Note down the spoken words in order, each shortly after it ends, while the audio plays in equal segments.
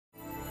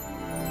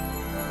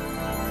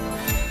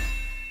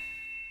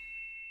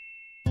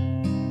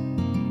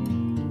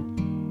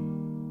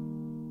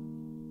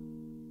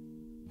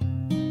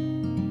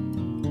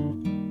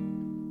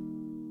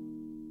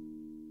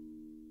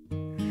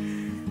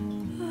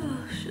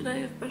Should I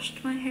have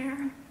brushed my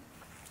hair?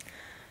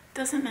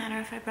 Doesn't matter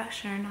if I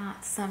brush it or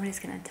not. Somebody's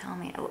gonna tell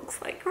me it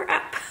looks like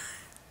crap.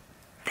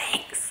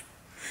 Thanks.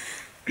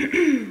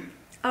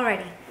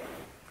 Alrighty.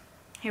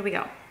 Here we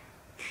go.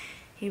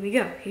 Here we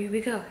go. Here we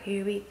go.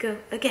 Here we go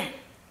again.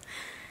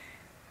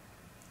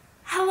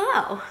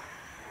 Hello.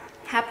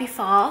 Happy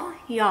fall,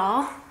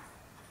 y'all.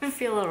 I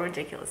feel a little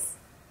ridiculous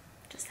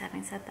just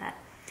having said that.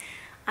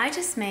 I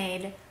just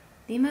made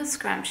the most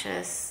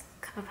scrumptious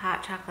cup of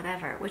hot chocolate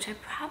ever, which I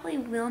probably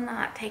will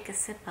not take a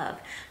sip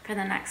of for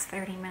the next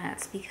 30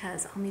 minutes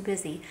because I'll be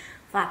busy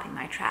flapping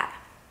my trap.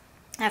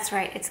 That's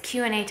right, it's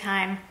Q&A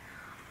time.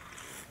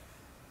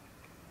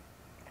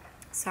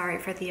 Sorry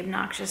for the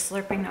obnoxious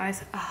slurping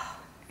noise. Oh,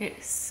 it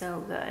is so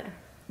good.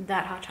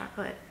 That hot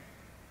chocolate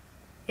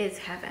is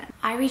heaven.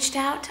 I reached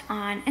out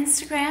on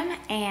Instagram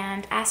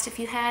and asked if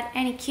you had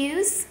any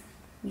cues.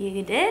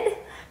 You did,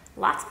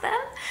 lots of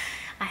them.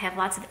 I have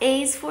lots of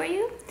A's for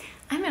you.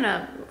 I'm in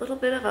a little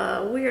bit of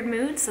a weird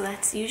mood, so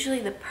that's usually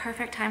the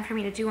perfect time for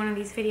me to do one of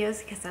these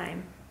videos because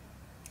I'm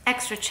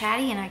extra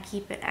chatty and I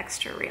keep it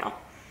extra real.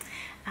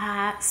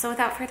 So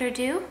without further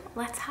ado,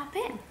 let's hop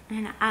in.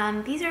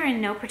 And these are in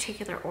no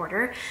particular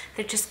order.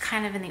 They're just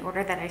kind of in the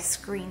order that I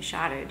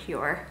screenshotted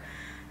your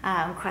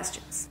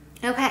questions.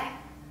 Okay,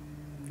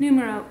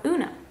 numero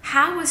uno.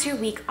 How was your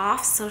week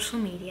off social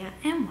media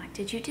and what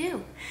did you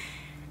do?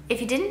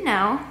 If you didn't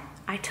know,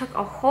 I took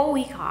a whole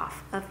week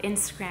off of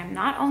Instagram,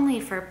 not only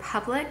for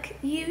public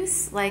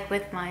use, like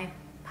with my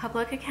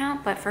public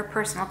account, but for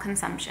personal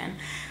consumption.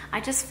 I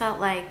just felt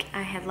like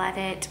I had let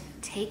it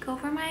take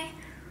over my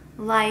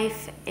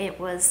life. It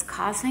was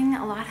causing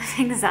a lot of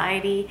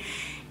anxiety,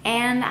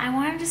 and I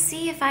wanted to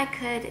see if I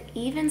could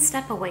even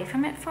step away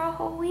from it for a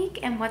whole week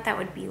and what that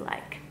would be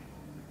like.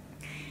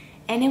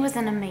 And it was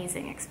an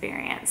amazing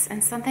experience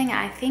and something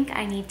I think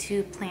I need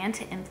to plan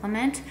to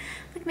implement,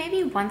 like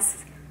maybe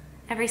once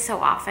every so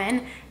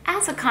often.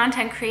 As a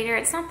content creator,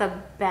 it's not the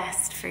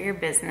best for your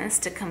business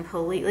to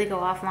completely go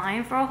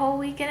offline for a whole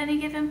week at any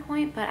given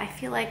point, but I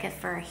feel like if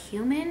for a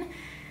human,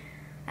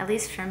 at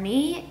least for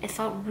me, it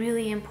felt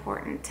really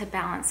important to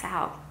balance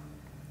out.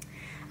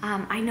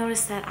 I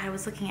noticed that I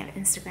was looking at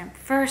Instagram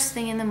first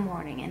thing in the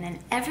morning and then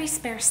every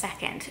spare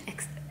second,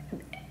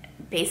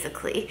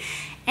 basically,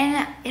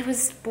 and it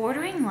was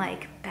bordering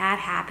like bad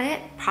habit,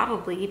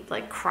 probably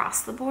like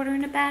crossed the border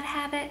into bad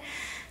habit.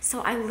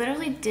 So I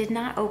literally did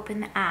not open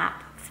the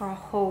app for a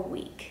whole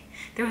week.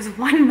 There was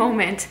one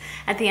moment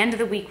at the end of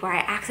the week where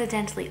I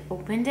accidentally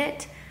opened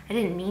it. I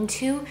didn't mean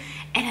to,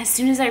 and as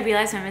soon as I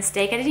realized my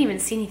mistake, I didn't even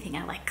see anything.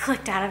 I like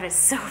clicked out of it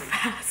so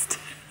fast.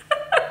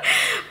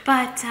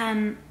 But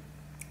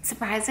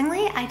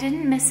surprisingly, I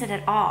didn't miss it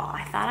at all.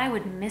 I thought I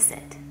would miss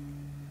it.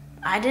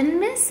 I didn't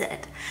miss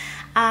it.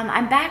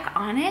 I'm back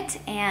on it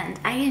and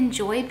I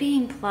enjoy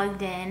being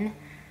plugged in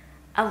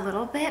a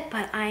little bit,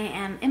 but I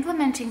am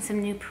implementing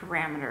some new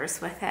parameters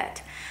with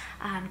it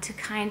to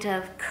kind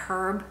of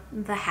curb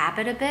the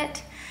habit a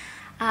bit.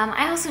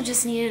 I also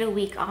just needed a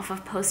week off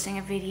of posting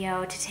a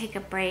video to take a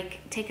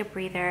break, take a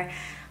breather.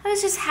 I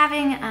was just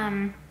having,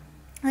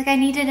 like I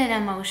needed an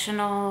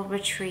emotional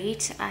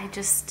retreat. I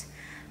just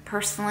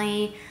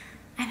personally,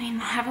 I mean,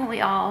 haven't we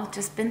all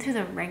just been through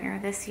the ringer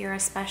this year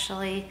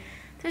especially?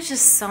 There's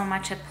just so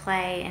much at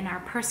play in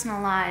our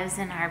personal lives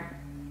and our,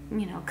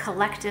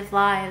 collective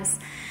lives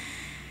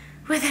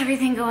with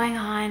everything going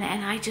on,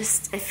 and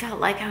it felt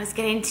like I was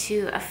getting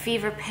to a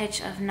fever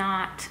pitch of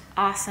not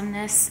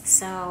awesomeness,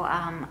 so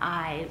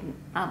I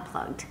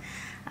unplugged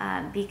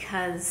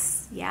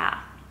because, yeah,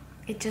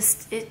 it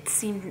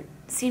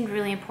seemed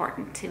really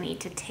important to me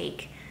to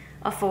take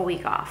a full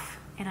week off,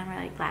 and I'm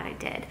really glad I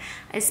did.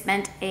 I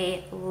spent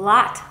a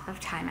lot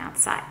of time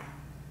outside,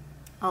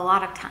 a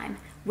lot of time,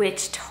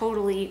 which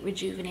totally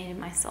rejuvenated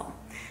my soul.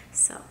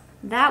 So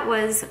that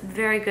was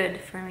very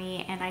good for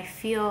me, and I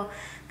feel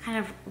kind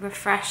of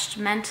refreshed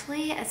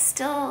mentally. It's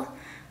still,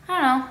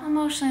 I don't know,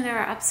 emotionally there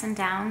are ups and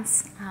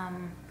downs.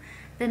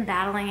 Been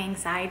battling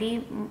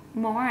anxiety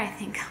more, I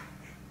think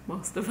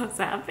most of us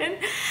have been.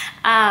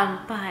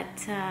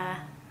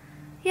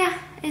 Yeah,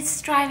 it's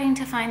striving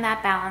to find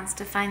that balance,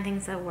 to find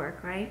things that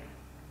work, right?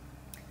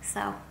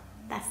 So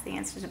that's the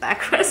answer to that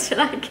question,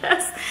 I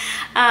guess.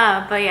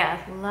 But yeah,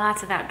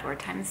 lots of outdoor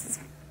time. This is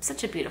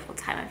such a beautiful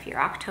time of year.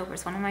 October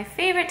is one of my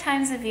favorite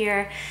times of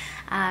year,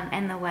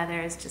 and the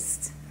weather is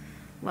just,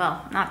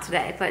 well, not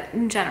today, but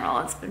in general,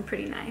 it's been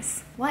pretty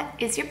nice. What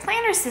is your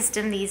planner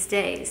system these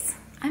days?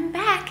 I'm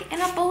back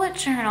in a bullet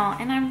journal,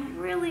 and I'm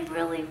really,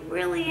 really,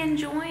 really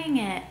enjoying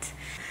it.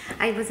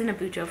 I was in a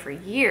Bujo for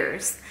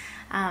years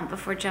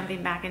before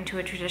jumping back into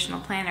a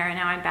traditional planner, and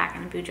now I'm back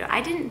in a Bujo.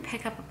 I didn't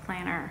pick up a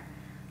planner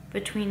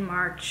between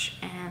March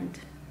and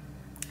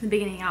the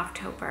beginning of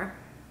October.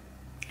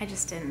 I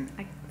just didn't.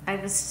 I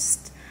was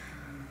just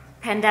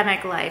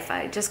pandemic life.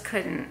 I just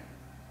couldn't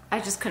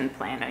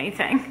plan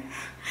anything.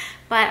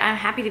 But I'm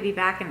happy to be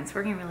back and it's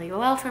working really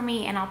well for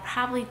me, and I'll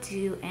probably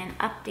do an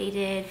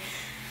updated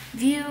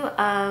view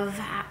of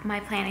my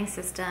planning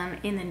system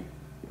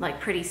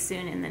pretty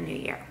soon in the new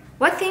year.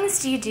 What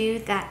things do you do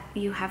that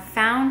you have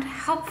found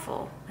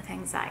helpful with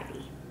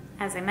anxiety.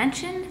 As I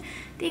mentioned,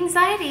 the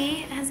anxiety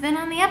has been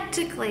on the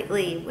uptick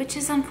lately, which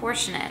is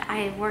unfortunate. I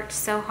have worked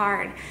so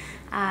hard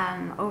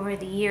over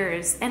the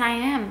years, and I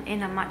am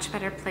in a much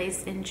better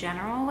place in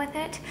general with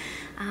it,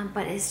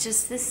 but it's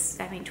just this,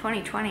 I mean,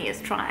 2020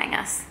 is trying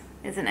us,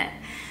 isn't it?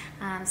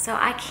 So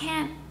I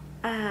can't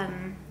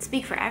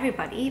speak for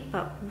everybody,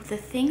 but the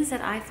things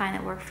that I find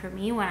that work for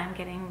me when I'm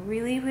getting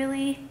really,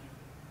 really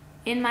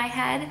in my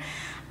head,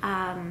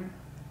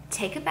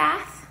 take a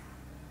bath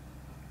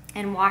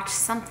and watch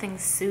something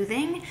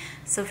soothing.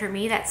 So for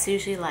me, that's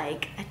usually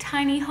like a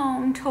tiny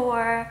home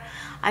tour.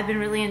 I've been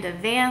really into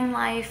van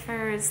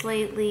lifers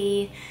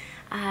lately.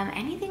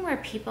 Anything where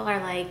people are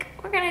like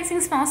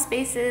organizing small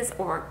spaces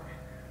or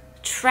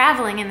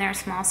traveling in their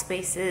small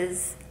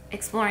spaces,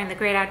 exploring the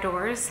great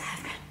outdoors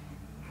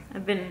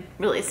have been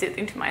really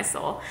soothing to my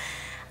soul.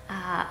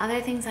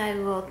 Other things I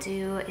will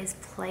do is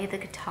play the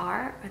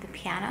guitar or the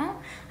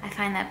piano. I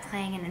find that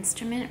playing an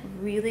instrument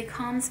really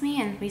calms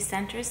me and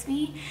recenters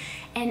me,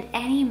 and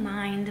any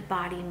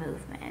mind-body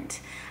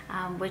movement,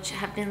 which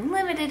have been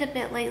limited a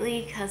bit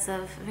lately because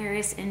of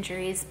various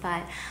injuries,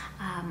 but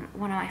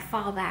one of my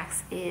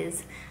fallbacks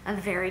is a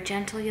very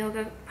gentle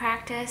yoga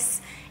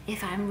practice.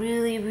 If I'm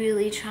really,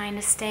 really trying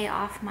to stay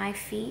off my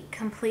feet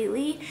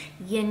completely,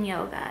 yin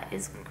yoga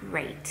is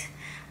great.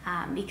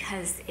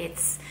 Because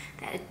it's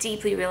a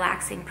deeply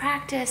relaxing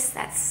practice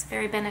that's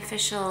very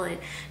beneficial. It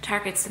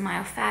targets the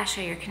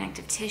myofascia, your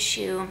connective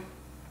tissue,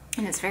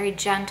 and it's very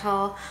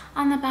gentle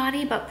on the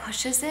body, but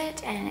pushes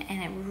it, and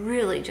it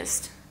really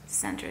just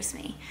centers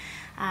me.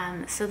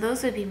 So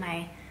those would be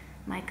my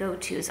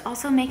go-tos.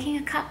 Also, making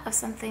a cup of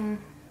something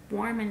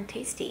warm and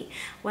tasty,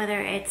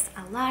 whether it's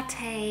a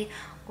latte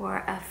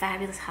or a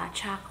fabulous hot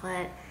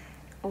chocolate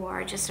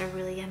or just a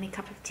really yummy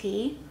cup of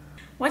tea.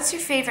 What's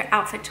your favorite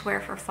outfit to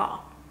wear for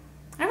fall?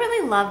 I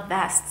really love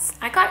vests.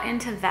 I got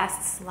into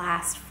vests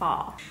last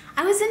fall.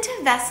 I was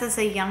into vests as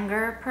a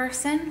younger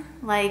person,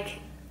 like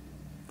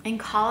in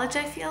college,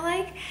 I feel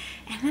like,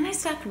 and then I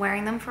stopped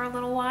wearing them for a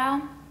little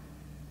while.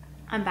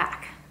 I'm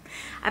back.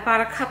 I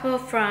bought a couple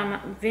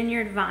from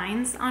Vineyard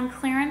Vines on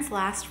clearance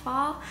last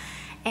fall,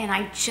 and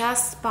I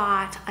just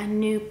bought a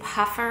new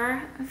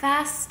puffer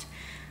vest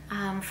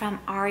from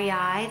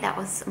REI that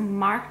was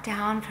marked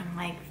down from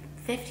like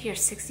 50 or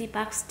 60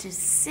 bucks to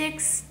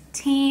 $16.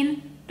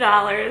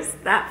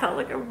 That felt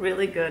like a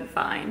really good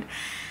find.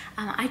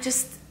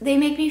 They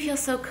make me feel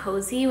so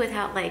cozy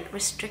without like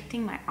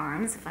restricting my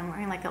arms. If I'm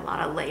wearing like a lot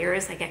of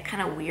layers, I get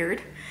kind of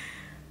weird.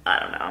 I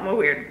don't know, I'm a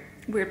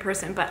weird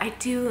person, but I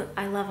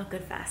love a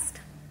good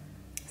vest.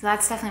 So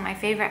that's definitely my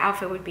favorite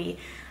outfit, would be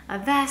a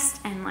vest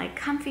and like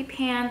comfy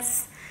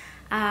pants,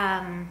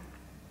 and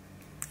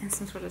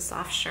some sort of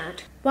soft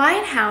shirt. Why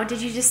and how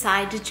did you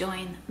decide to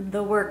join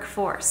the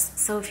workforce?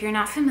 So if you're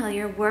not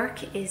familiar,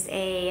 Work is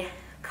a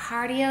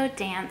cardio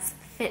dance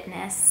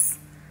fitness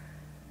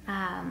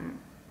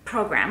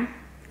program.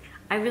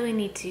 I really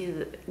need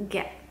to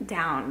get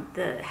down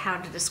how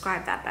to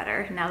describe that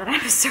better now that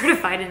I'm a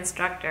certified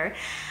instructor.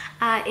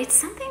 It's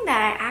something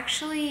that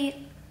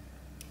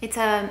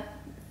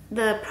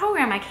the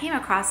program I came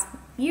across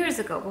years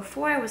ago, right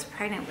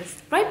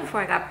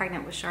before I got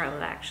pregnant with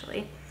Charlotte,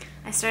 actually.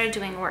 I started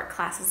doing work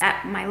classes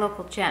at my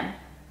local gym,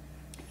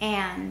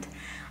 and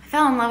I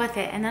fell in love with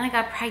it, and then I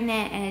got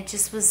pregnant, and it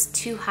just was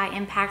too high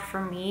impact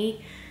for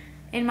me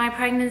in my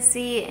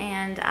pregnancy,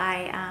 and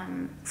I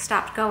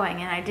stopped going,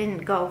 and I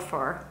didn't go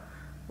for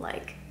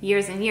like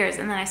years and years,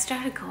 and then I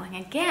started going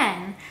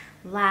again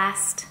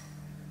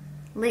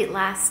late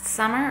last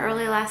summer,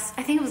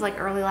 I think it was like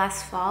early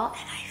last fall,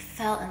 and I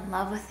fell in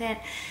love with it.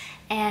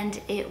 And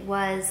it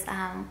was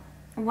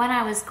when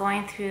I was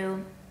going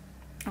through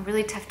a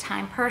really tough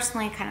time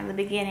personally, kind of the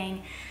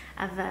beginning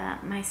of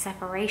my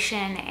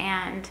separation,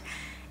 and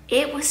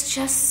it was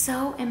just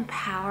so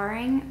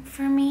empowering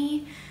for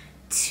me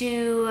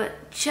to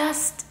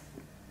just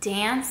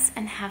dance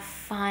and have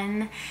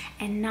fun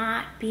and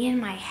not be in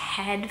my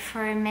head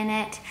for a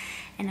minute.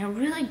 And a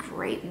really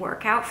great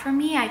workout for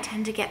me. I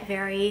tend to get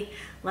very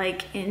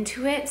like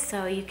into it,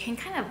 so you can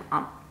kind of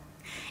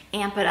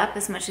amp it up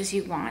as much as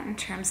you want in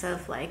terms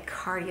of like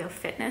cardio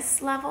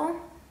fitness level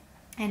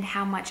and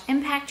how much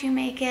impact you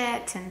make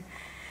it. And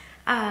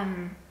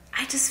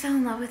I just fell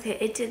in love with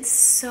it. It did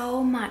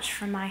so much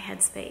for my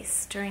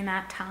headspace during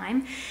that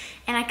time,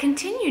 and I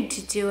continued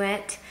to do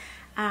it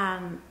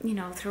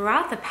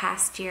throughout the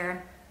past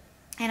year.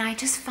 And I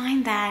just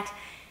find that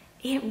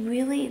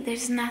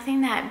there's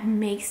nothing that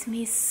makes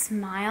me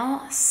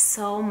smile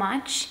so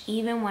much,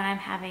 even when I'm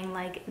having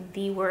like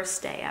the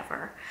worst day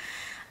ever.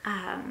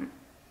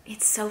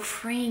 It's so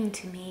freeing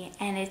to me,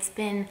 and it's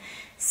been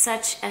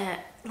such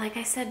like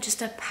I said,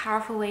 just a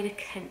powerful way to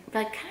kind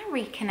of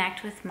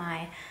reconnect with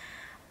my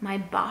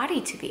body,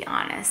 to be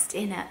honest,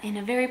 in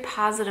a very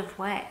positive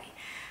way.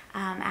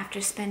 After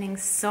spending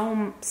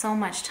so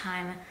much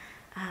time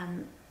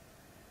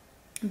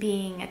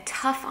being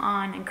tough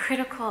on and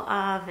critical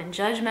of and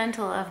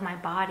judgmental of my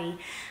body,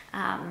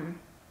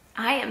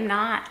 I am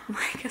not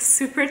like a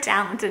super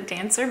talented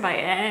dancer by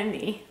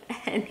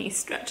any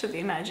stretch of the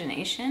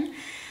imagination,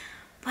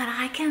 but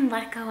I can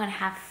let go and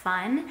have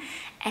fun.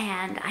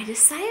 And I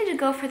decided to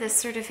go for this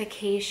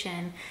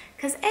certification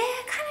because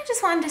I kind of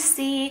just wanted to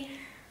see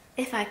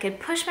if I could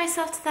push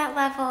myself to that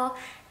level,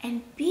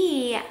 and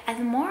B,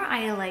 the more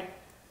I like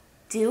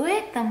do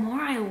it, the more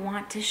I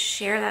want to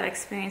share that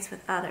experience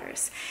with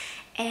others.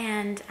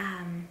 And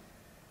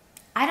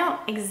I don't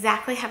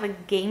exactly have a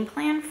game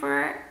plan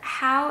for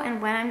how and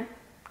when I'm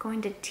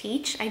going to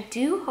teach. I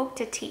do hope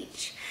to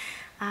teach.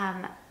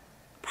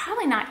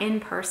 Probably not in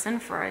person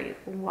for a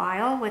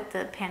while with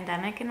the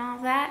pandemic and all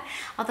that,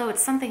 although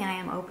it's something I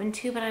am open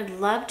to, but I'd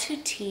love to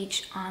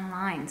teach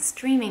online,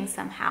 streaming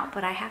somehow,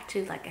 but I have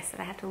to, like I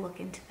said, I have to look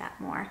into that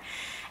more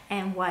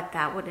and what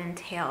that would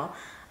entail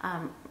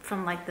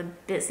from like the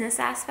business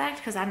aspect,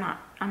 because I'm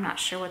not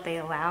sure what they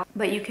allow,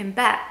 but you can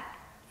bet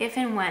if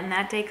and when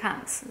that day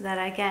comes that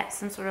I get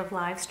some sort of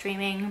live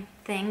streaming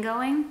thing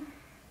going,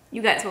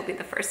 you guys will be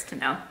the first to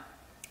know.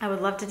 I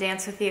would love to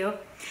dance with you.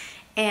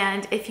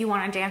 And if you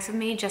want to dance with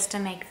me just to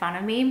make fun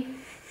of me,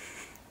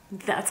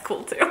 that's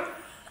cool too.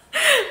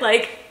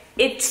 Like,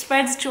 it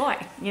spreads joy,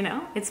 you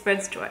know? It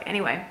spreads joy.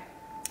 Anyway,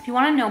 if you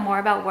want to know more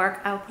about work,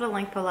 I'll put a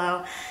link below.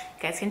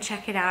 You guys can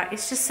check it out.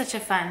 It's just such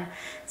a fun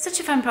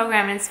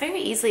program, and it's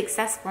very easily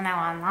accessible now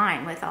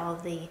online with all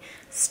of the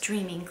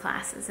streaming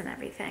classes and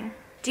everything.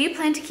 Do you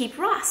plan to keep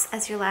Ross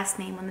as your last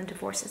name when the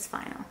divorce is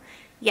final?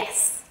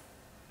 Yes.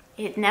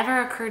 It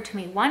never occurred to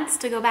me once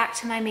to go back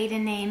to my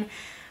maiden name.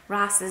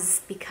 Ross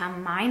has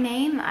become my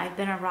name. I've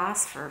been a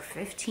Ross for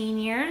 15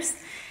 years.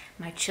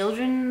 My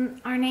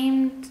children are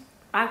named.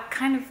 I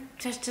kind of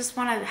just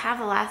want to have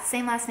the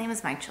same last name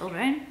as my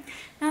children.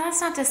 Now,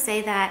 that's not to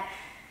say that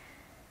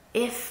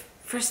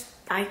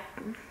I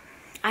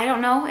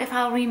don't know if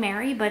I'll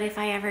remarry, but if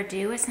I ever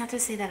do, it's not to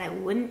say that I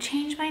wouldn't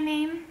change my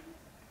name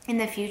in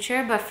the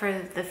future, but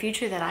for the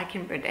future that I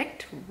can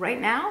predict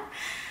right now,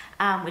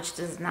 which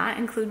does not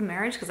include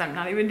marriage because I'm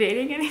not even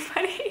dating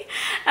anybody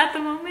at the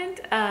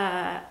moment,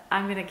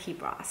 I'm going to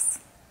keep Ross.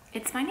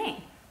 It's my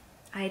name.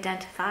 I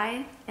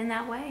identify in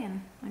that way,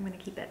 and I'm going to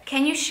keep it.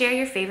 Can you share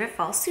your favorite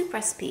fall soup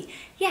recipe?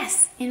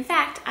 Yes, in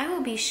fact, I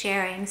will be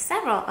sharing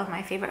several of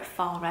my favorite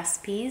fall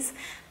recipes,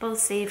 both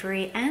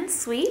savory and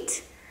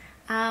sweet,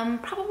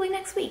 probably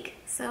next week,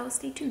 so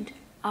stay tuned.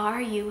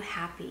 Are you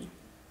happy?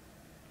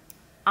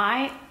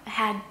 I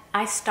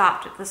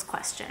stopped at this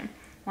question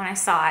when I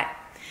saw it,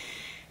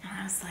 and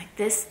I was like,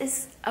 this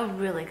is a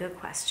really good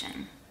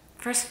question.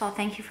 First of all,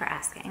 thank you for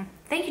asking.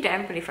 Thank you to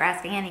everybody for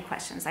asking any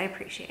questions. I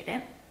appreciate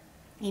it.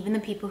 Even the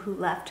people who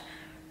left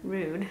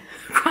rude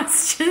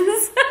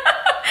questions.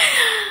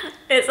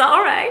 It's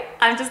all right.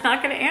 I'm just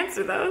not going to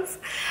answer those.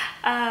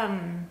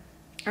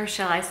 Or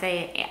shall I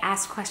say,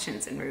 ask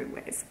questions in rude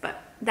ways. But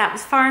that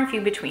was far and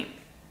few between.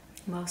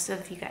 Most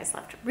of you guys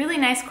left really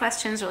nice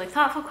questions, really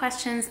thoughtful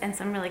questions, and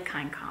some really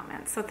kind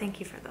comments. So thank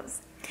you for those,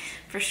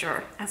 for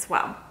sure, as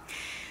well.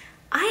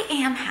 I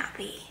am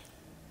happy.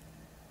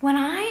 When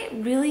I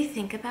really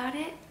think about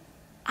it,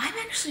 I'm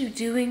actually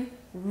doing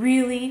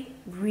really,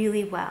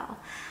 really well.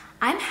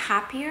 I'm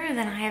happier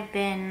than I have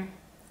been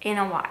in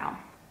a while.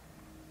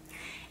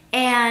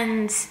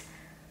 And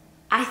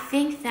I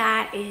think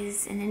that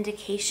is an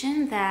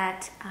indication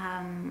that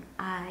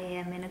I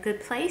am in a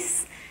good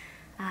place.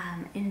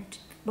 In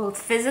both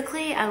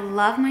physically, I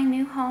love my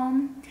new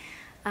home.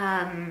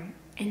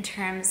 In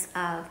terms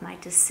of my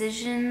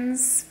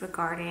decisions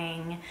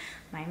regarding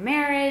my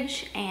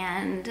marriage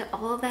and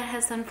all of that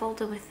has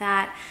unfolded with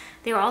that,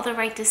 they were all the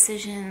right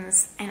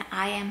decisions, and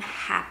I am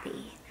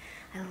happy.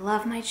 I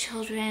love my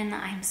children.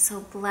 I am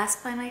so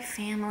blessed by my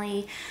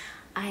family.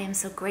 I am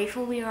so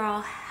grateful we are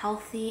all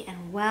healthy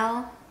and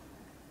well.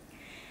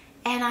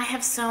 And I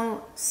have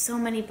so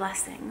many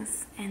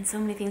blessings and so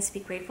many things to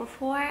be grateful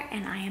for,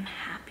 and I am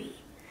happy.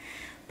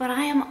 But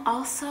I am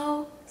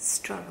also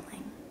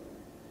struggling.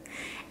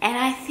 And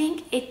I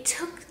think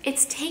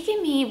it's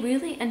taken me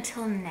really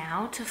until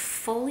now to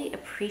fully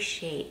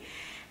appreciate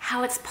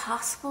how it's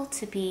possible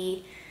to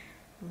be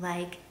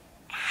like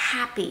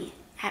happy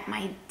at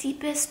my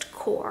deepest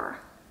core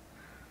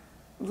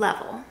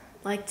level,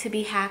 like to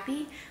be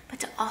happy, but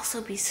to also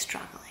be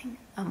struggling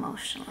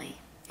emotionally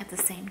at the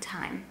same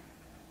time.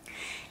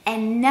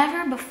 And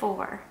never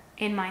before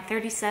in my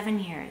 37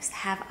 years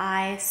have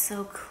I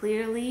so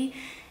clearly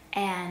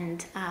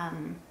and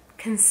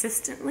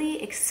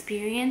consistently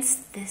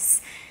experienced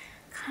this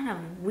kind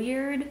of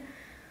weird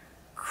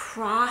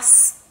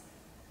crossroads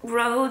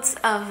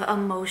of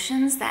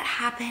emotions that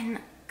happen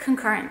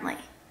concurrently.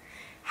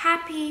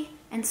 Happy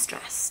and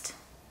stressed.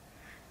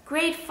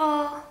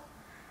 Grateful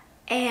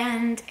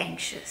and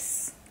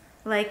anxious.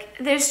 Like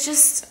there's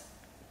just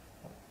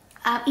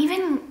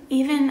even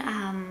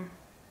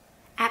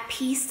at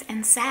peace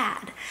and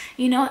sad.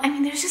 You know, I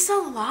mean, there's just a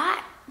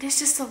lot. There's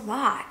just a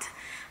lot.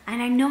 And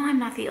I know I'm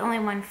not the only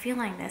one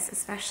feeling this,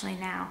 especially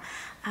now.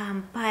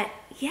 But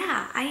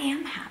yeah, I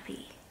am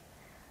happy.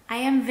 I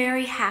am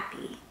very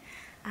happy.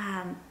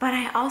 But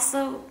I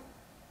also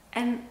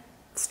am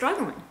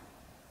struggling.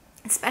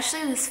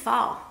 especially this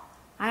fall.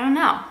 I don't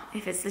know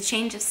if it's the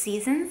change of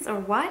seasons or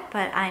what,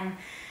 but I'm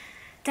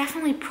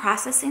definitely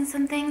processing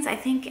some things. I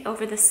think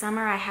over the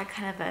summer I had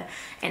kind of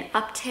an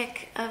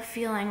uptick of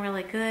feeling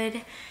really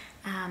good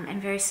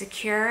and very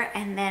secure.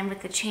 And then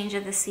with the change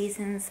of the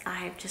seasons,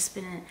 I've just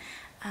been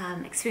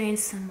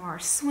experiencing some more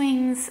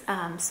swings,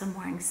 some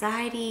more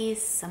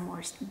anxieties, some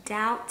more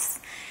doubts,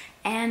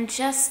 and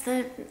just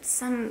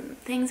some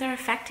things are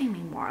affecting me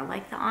more.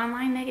 Like the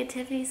online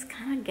negativity is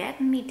kind of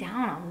getting me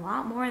down a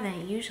lot more than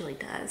it usually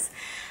does.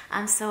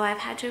 So I've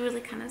had to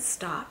really kind of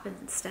stop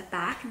and step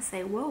back and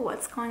say, whoa,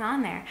 what's going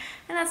on there?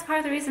 And that's part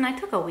of the reason I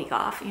took a week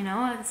off, you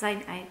know, because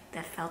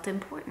that felt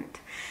important.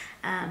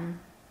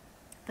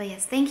 But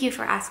yes, thank you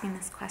for asking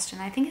this question.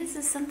 I think this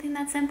is something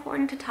that's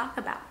important to talk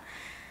about.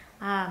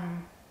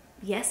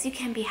 Yes, you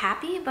can be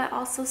happy, but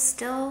also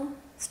still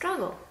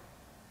struggle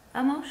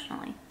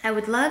emotionally. I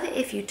would love it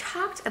if you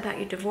talked about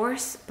your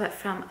divorce, but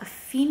from a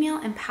female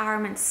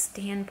empowerment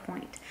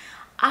standpoint.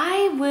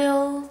 I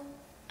will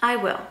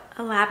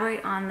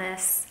elaborate on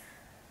this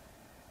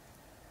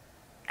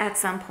at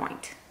some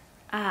point.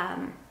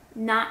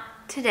 Not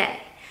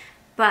today,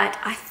 but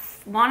I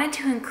wanted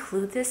to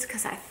include this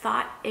because I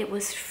thought it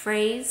was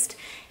phrased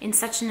in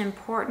such an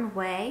important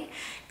way,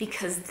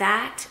 because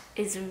that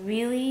is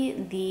really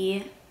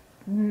the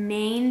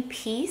main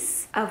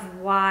piece of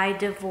why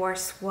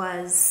divorce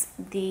was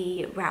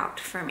the route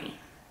for me.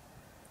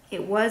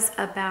 It was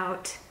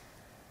about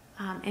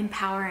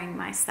empowering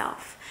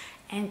myself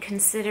and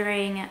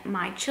considering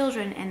my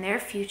children and their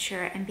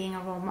future and being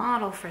a role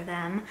model for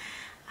them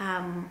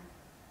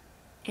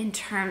in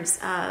terms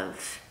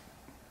of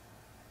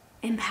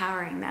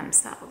empowering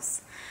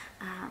themselves.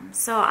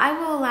 So I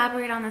will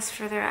elaborate on this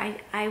further.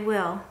 I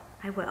will,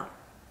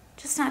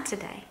 just not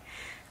today.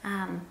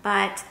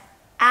 But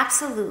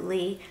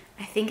absolutely,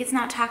 I think it's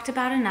not talked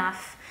about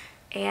enough,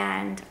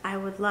 and I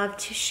would love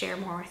to share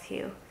more with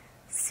you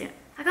soon.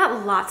 I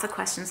got lots of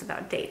questions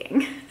about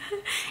dating.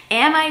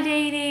 Am I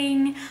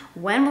dating?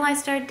 When will I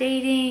start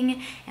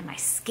dating? Am I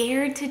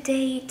scared to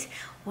date?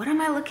 What am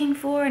I looking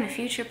for in a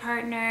future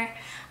partner?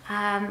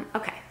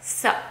 Okay,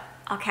 so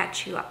I'll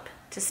catch you up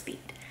to speed.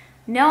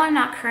 No, I'm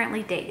not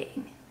currently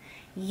dating.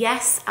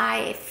 Yes,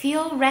 I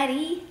feel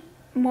ready,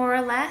 more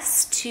or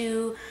less,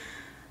 to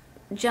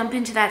jump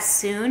into that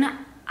soon.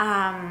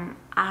 I'm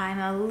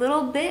a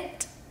little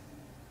bit,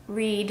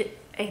 read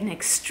an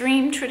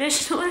extreme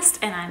traditionalist,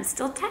 and I'm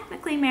still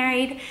technically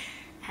married,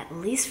 at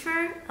least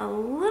for a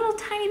little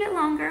tiny bit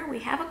longer. We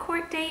have a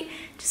court date,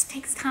 just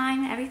takes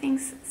time,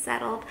 everything's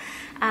settled.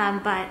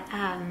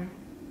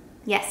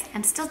 Yes,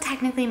 I'm still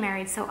technically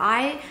married, so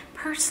I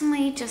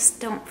personally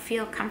just don't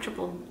feel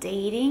comfortable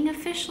dating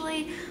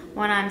officially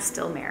when I'm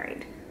still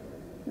married.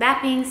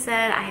 That being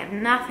said, I have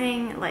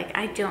nothing, like,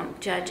 I don't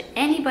judge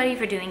anybody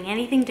for doing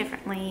anything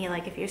differently.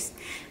 Like, if you're,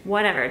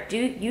 whatever, do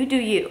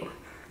you.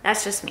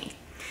 That's just me.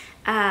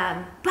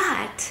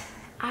 But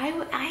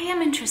I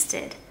am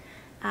interested.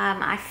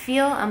 I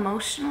feel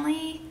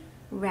emotionally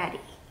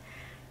ready.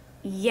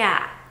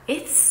 Yeah,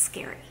 it's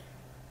scary.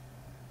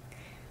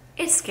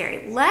 It's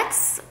scary.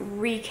 Let's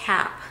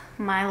recap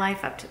my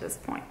life up to this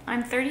point.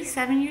 I'm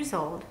 37 years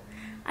old.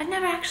 I've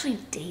never actually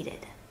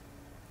dated.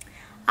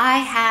 I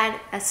had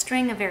a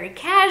string of very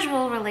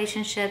casual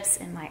relationships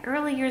in my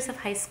early years of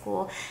high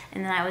school,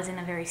 and then I was in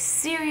a very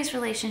serious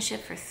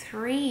relationship for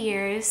 3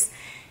 years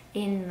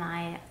in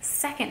my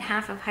second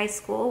half of high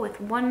school with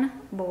one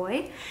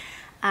boy,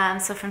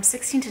 so from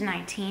 16 to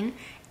 19,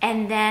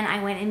 and then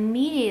I went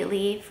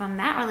immediately from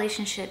that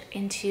relationship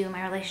into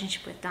my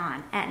relationship with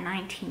Don at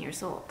 19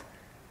 years old.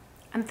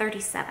 I'm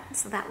 37,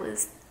 so that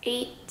was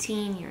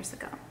 18 years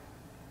ago.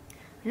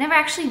 I never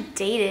actually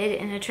dated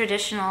in a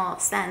traditional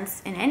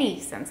sense, in any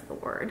sense of the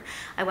word.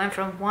 I went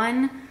from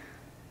one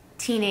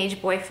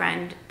teenage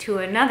boyfriend to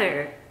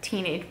another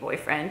teenage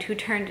boyfriend who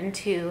turned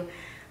into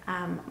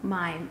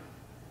my,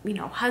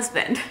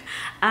 husband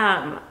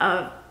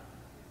of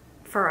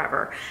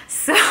forever.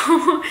 So,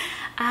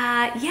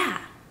 yeah,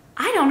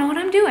 I don't know what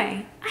I'm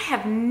doing. I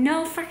have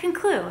no freaking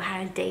clue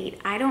how to date.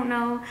 I don't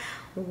know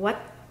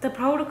what the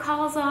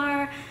protocols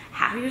are,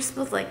 how you're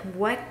supposed,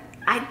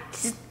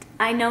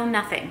 I know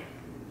nothing.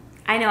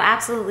 I know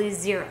absolutely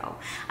zero.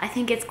 I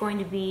think it's going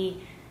to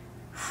be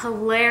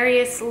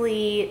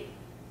hilariously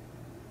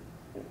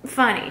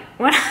funny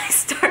when I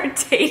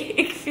start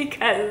dating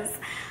because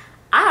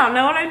I don't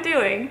know what I'm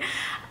doing.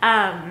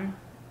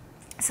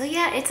 So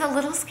yeah, it's a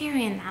little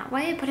scary in that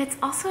way, but it's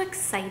also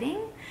exciting.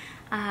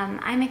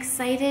 I'm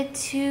excited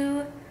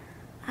to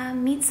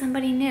meet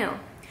somebody new.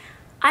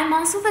 I'm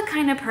also the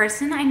kind of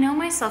person, I know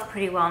myself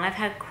pretty well, and I've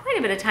had quite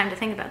a bit of time to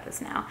think about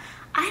this now.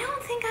 I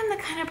don't think I'm the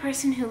kind of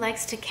person who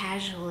likes to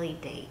casually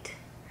date.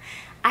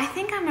 I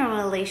think I'm a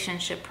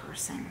relationship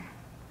person.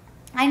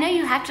 I know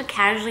you have to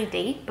casually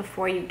date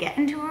before you get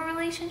into a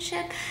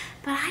relationship,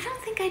 but I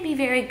don't think I'd be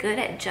very good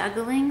at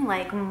juggling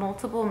like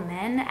multiple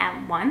men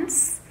at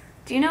once.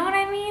 Do you know what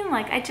I mean?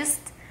 Like I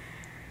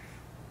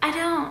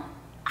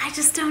I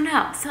just don't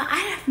know. So I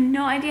have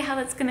no idea how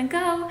that's gonna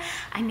go.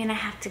 I'm gonna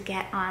have to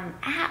get on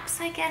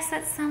apps, I guess,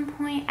 at some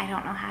point. I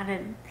don't know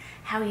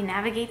how you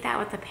navigate that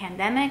with the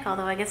pandemic,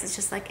 although I guess it's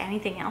just like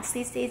anything else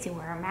these days. You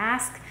wear a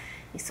mask,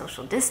 you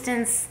social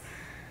distance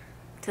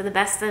to the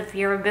best of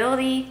your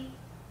ability,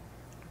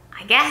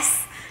 I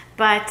guess.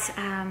 But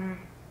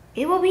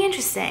it will be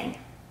interesting,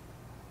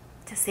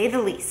 to say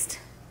the least.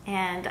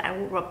 And I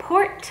will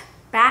report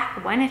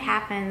back when it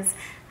happens.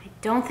 I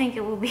don't think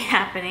it will be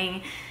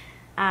happening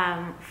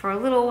for a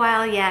little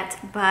while yet,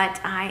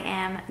 but I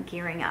am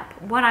gearing up.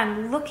 What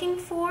I'm looking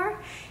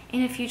for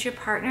in a future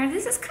partner,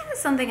 this is kind of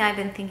something I've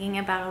been thinking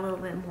about a little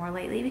bit more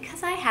lately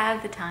because I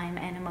have the time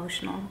and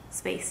emotional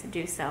space to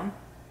do so.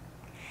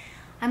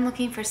 I'm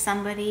looking for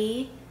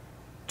somebody,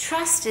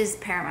 trust is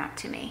paramount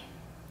to me.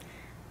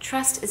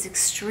 Trust is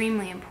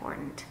extremely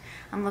important.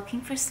 I'm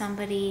looking for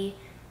somebody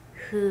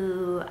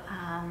who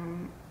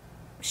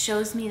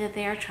shows me that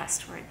they are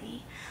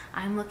trustworthy.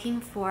 I'm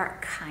looking for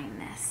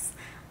kindness.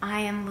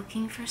 I am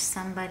looking for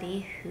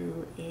somebody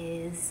who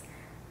is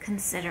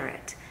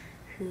considerate,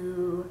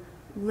 who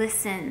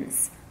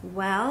listens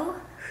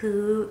well,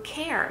 who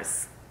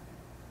cares,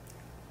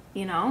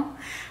 you know?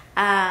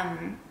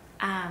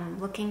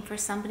 Looking for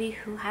somebody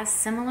who has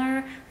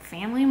similar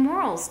family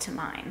morals to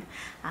mine.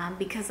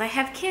 Because I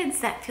have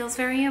kids, that feels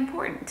very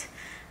important.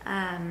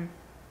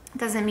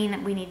 Doesn't mean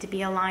that we need to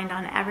be aligned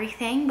on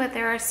everything, but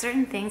there are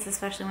certain things,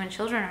 especially when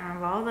children are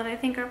involved, that I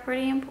think are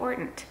pretty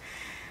important.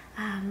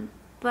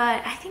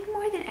 But I think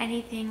more than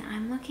anything,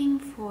 I'm looking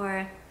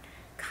for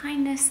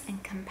kindness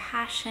and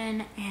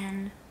compassion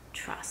and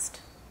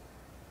trust.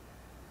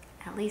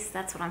 At least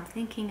that's what I'm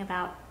thinking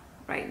about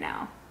right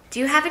now. Do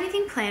you have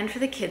anything planned for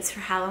the kids for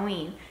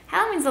Halloween?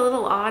 Halloween's a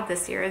little odd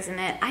this year, isn't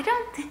it? I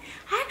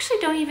actually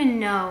don't even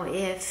know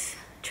if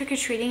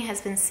trick-or-treating has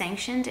been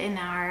sanctioned in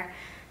our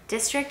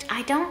district.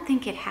 I don't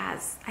think it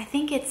has. I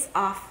think it's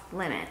off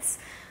limits,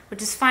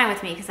 which is fine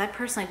with me because I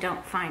personally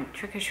don't find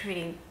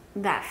trick-or-treating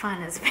that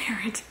fun as a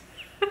parent.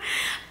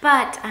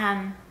 But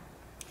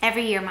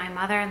every year my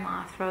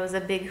mother-in-law throws a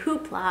big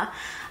hoopla,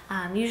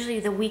 usually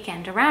the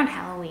weekend around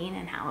Halloween,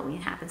 and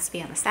Halloween happens to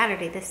be on a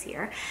Saturday this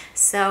year.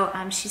 So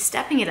she's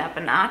stepping it up a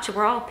notch.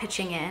 We're all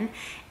pitching in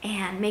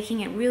and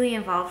making it really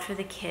involved for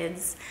the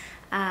kids,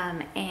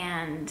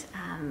 and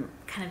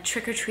kind of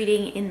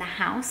trick-or-treating in the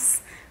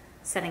house,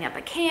 setting up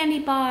a candy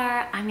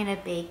bar. I'm gonna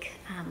bake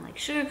like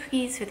sugar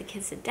cookies for the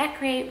kids to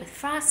decorate with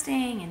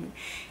frosting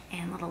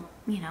and little,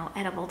 you know,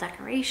 edible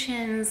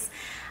decorations.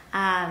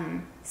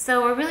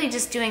 So we're really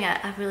just doing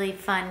a really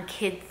fun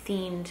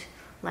kid-themed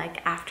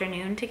like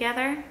afternoon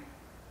together.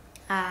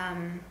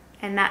 And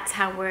that's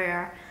how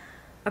we're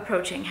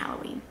approaching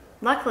Halloween.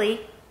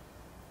 Luckily,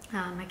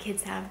 my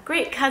kids have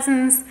great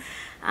cousins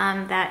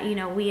that, you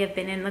know, we have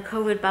been in the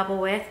COVID bubble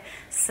with.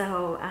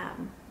 So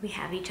we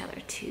have each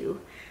other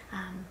to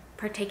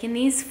partake in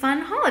these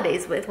fun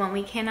holidays with when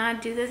we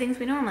cannot do the things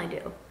we normally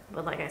do.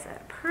 But like I said,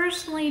 I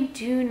personally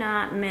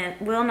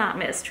will not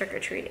miss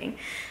trick-or-treating.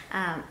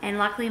 And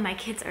luckily my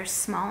kids are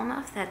small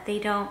enough that they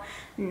don't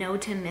know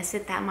to miss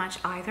it that much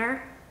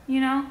either, you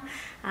know?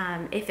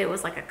 If it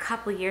was like a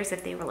couple years,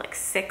 if they were like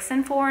 6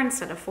 and 4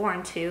 instead of 4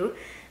 and 2,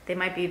 they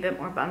might be a bit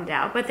more bummed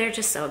out, but they're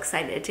just so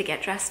excited to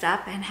get dressed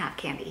up and have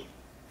candy.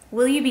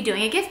 Will you be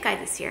doing a gift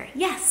guide this year?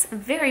 Yes,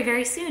 very,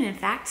 very soon. In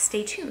fact,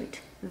 stay tuned.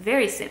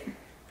 Very soon.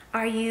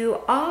 Are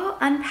you all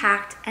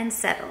unpacked and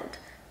settled?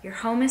 Your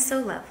home is so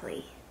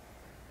lovely.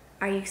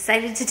 Are you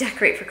excited to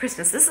decorate for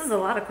Christmas? This is a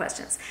lot of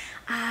questions.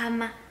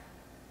 I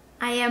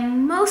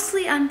am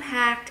mostly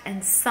unpacked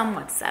and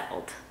somewhat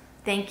settled.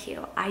 Thank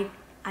you. I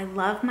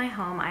love my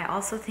home. I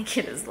also think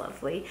it is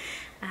lovely.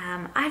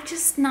 I'm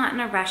just not in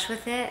a rush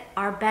with it.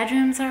 Our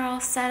bedrooms are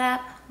all set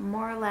up,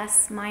 more or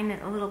less. Mine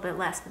a little bit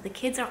less, but the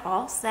kids are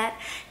all set.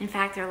 In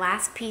fact, their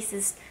last piece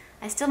is,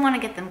 I still want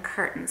to get them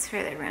curtains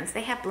for their rooms.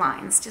 They have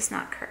blinds, just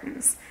not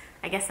curtains.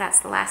 I guess that's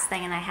the last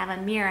thing, and I have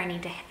a mirror. I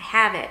need to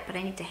have it, but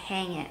I need to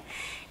hang it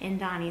in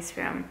Donnie's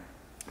room.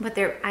 But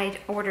I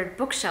ordered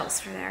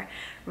bookshelves for their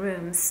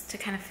rooms to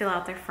kind of fill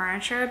out their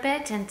furniture a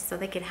bit, and so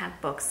they could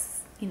have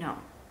books, you know,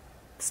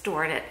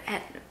 stored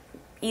at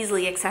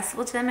easily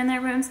accessible to them in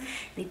their rooms.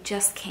 They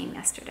just came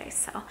yesterday,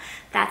 so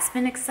that's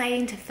been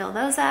exciting to fill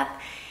those up.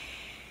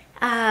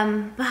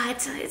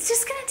 But it's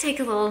just gonna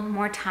take a little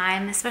more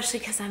time, especially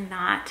because I'm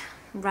not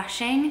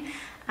rushing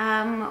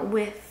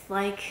with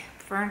like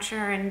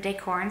furniture and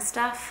decor and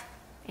stuff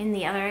in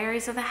the other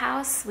areas of the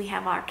house. We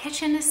have our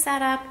kitchen is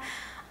set up.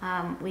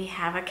 We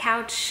have a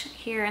couch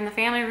here in the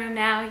family room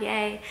now,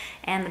 yay,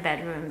 and the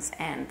bedrooms,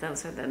 and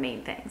those are the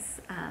main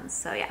things.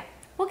 So yeah,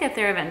 we'll get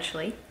there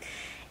eventually.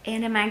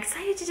 And am I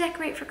excited to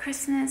decorate for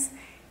Christmas?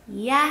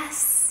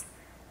 Yes.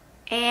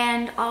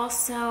 And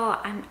also,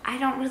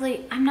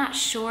 I'm not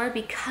sure,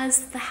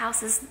 because the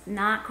house is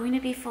not going to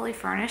be fully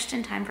furnished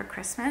in time for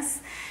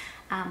Christmas,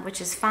 which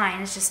is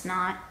fine, it's just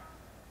not.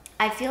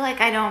 I feel like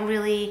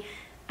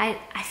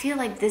I feel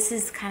like this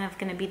is kind of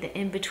gonna be the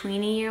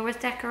in-between year with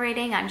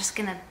decorating. I'm just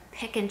gonna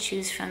pick and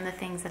choose from the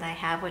things that I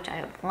have, which I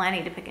have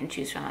plenty to pick and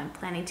choose from. I'm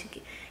planning to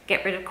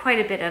get rid of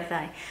quite a bit of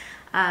the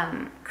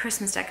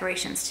Christmas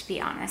decorations, to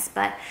be honest,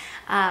 but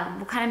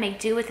we'll kind of make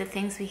do with the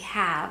things we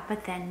have.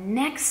 But then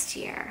next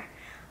year,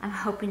 I'm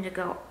hoping to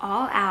go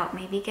all out,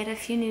 maybe get a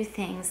few new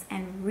things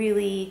and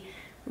really,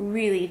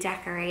 really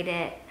decorate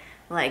it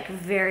like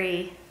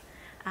very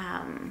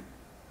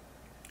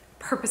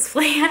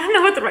purposefully. I don't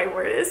know what the right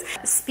word is.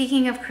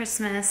 Speaking of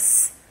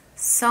Christmas,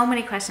 so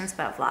many questions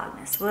about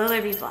Vlogmas. Will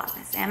there be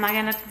Vlogmas? Am I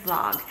gonna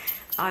vlog?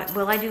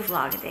 Will I do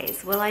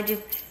Vlog-a-days? Will I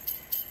do...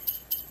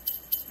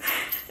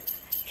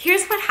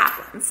 Here's what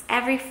happens.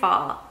 Every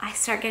fall, I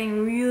start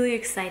getting really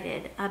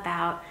excited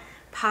about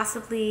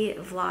possibly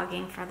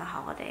vlogging for the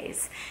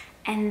holidays.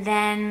 And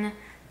then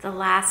the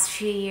last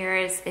few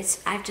years,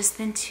 I've just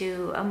been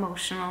too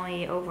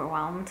emotionally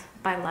overwhelmed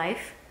by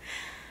life.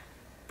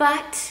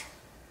 But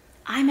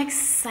I'm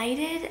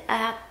excited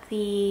at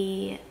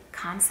the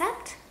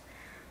concept,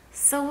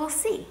 so we'll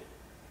see.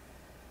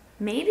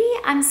 Maybe.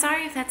 I'm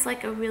sorry if that's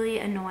like a really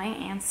annoying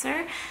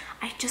answer.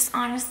 I just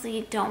honestly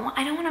I don't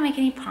want to make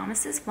any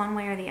promises one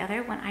way or the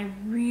other when I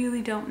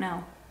really don't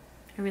know.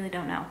 I really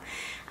don't know.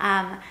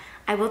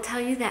 I will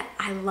tell you that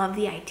I love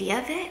the idea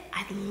of it.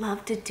 I'd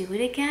love to do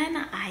it again.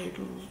 I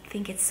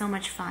think it's so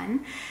much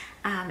fun.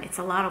 It's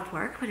a lot of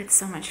work, but it's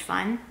so much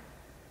fun.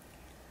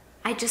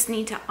 I just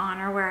need to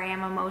honor where I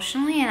am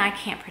emotionally, and I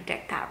can't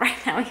predict that right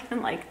now,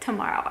 even like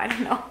tomorrow. I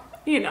don't know,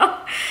 you know?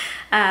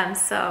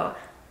 So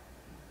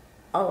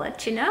I'll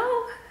let you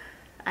know.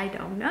 I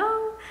don't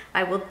know.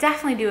 I will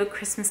definitely do a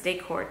Christmas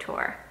decor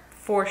tour,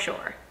 for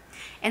sure.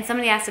 And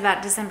somebody asked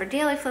about December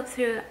daily flip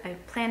through. I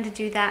plan to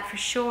do that for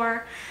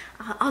sure.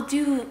 I'll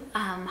do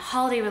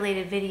holiday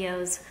related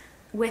videos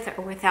with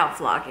or without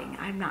vlogging.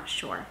 I'm not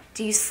sure.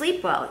 Do you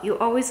sleep well? You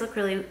always look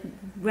really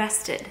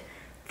rested.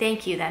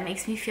 Thank you. That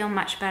makes me feel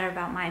much better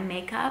about my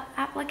makeup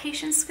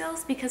application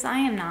skills because I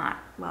am not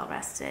well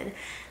rested.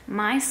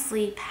 My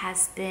sleep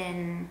has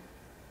been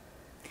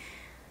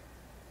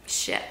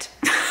shit.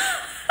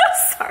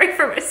 Sorry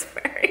for my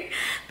swearing,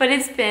 but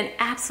it's been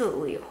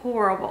absolutely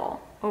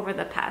horrible over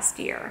the past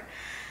year.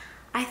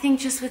 I think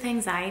just with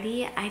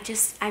anxiety,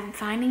 I'm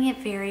finding it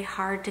very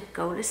hard to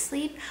go to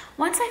sleep.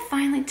 Once I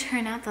finally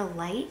turn out the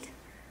light,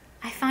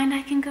 I find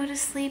I can go to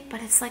sleep,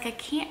 but it's like I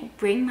can't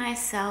bring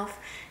myself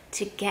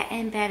to get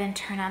in bed and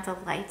turn out the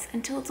lights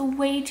until it's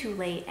way too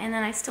late, and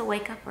then I still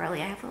wake up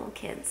early. I have little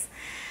kids.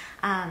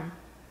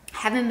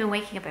 Haven't been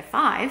waking up at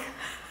 5,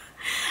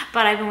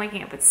 but I've been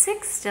waking up at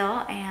 6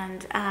 still,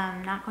 and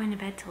not going to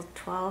bed till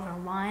 12 or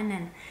 1,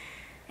 and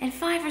in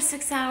 5 or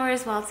 6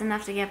 hours, well, it's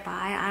enough to get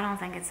by. I don't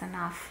think it's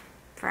enough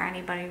for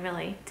anybody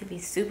really to be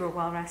super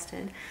well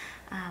rested.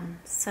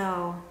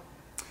 So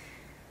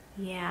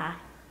yeah,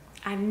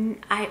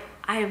 I'm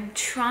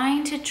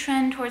trying to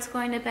trend towards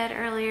going to bed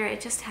earlier.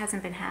 It just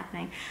hasn't been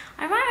happening.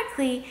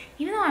 Ironically,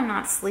 even though I'm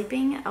not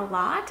sleeping a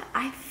lot,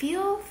 I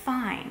feel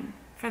fine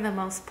for the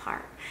most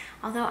part.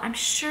 Although I'm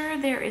sure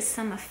there is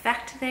some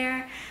effect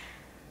there.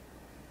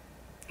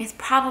 It's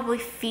probably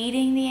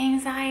feeding the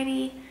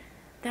anxiety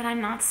that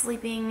I'm not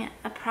sleeping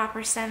a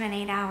proper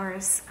 7-8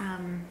 hours.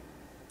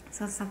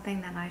 So it's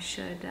something that I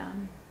should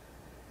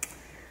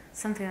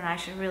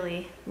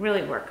really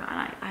work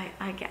on,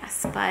 I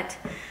guess. But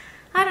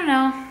I don't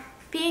know.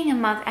 Being a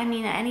mother, I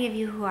mean, any of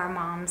you who are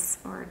moms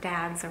or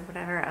dads or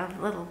whatever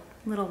of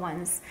little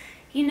ones,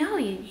 you know,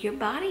 your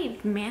body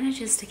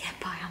manages to get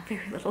by on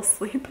very little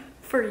sleep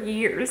for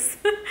years.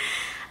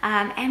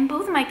 And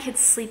both of my kids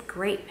sleep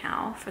great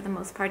now for the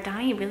most part.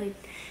 Donnie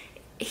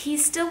he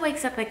still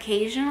wakes up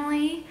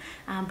occasionally,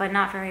 but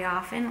not very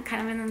often,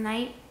 kind of in the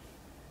night.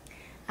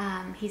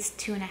 He's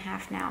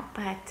 2.5 now,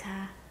 but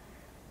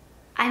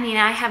I mean,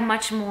 I have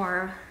much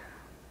more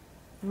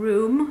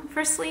room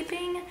for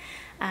sleeping.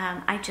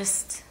 I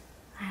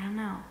don't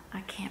know.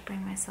 I can't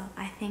bring myself.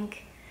 I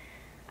think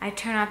I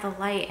turn out the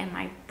light and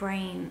my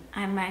brain,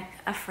 I'm like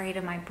afraid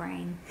of my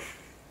brain.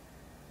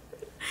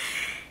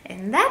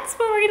 And that's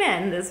where we're gonna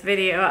end this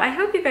video. I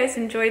hope you guys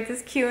enjoyed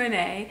this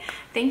Q&A.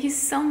 Thank you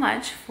so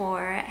much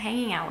for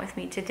hanging out with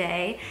me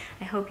today.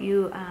 I hope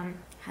you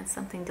had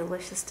something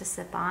delicious to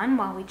sip on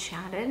while we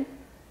chatted.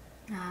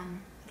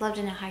 I'd love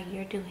to know how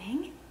you're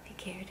doing, if you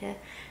care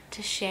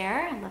to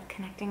share. I love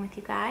connecting with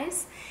you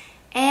guys.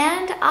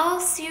 And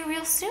I'll see you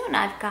real soon.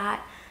 I've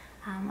got,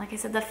 like I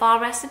said, the fall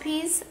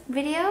recipes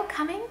video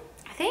coming,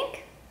 I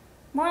think,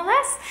 more or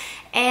less.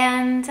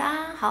 And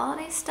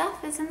holiday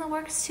stuff is in the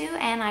works too.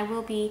 And I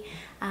will be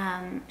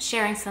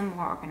sharing some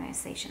more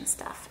organization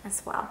stuff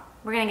as well.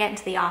 We're gonna get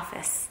into the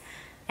office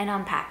and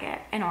unpack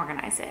it and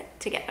organize it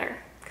together,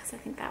 because I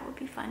think that would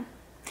be fun.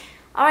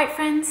 All right,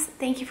 friends,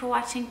 thank you for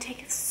watching.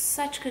 Take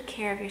such good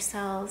care of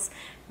yourselves.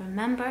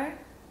 Remember,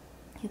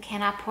 you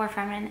cannot pour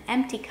from an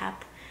empty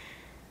cup.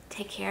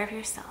 Take care of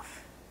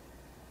yourself.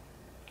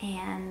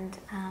 And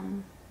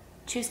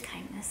choose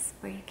kindness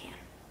where you can.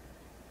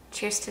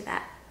 Cheers to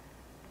that.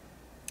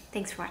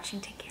 Thanks for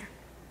watching. Take care.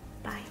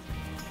 Bye.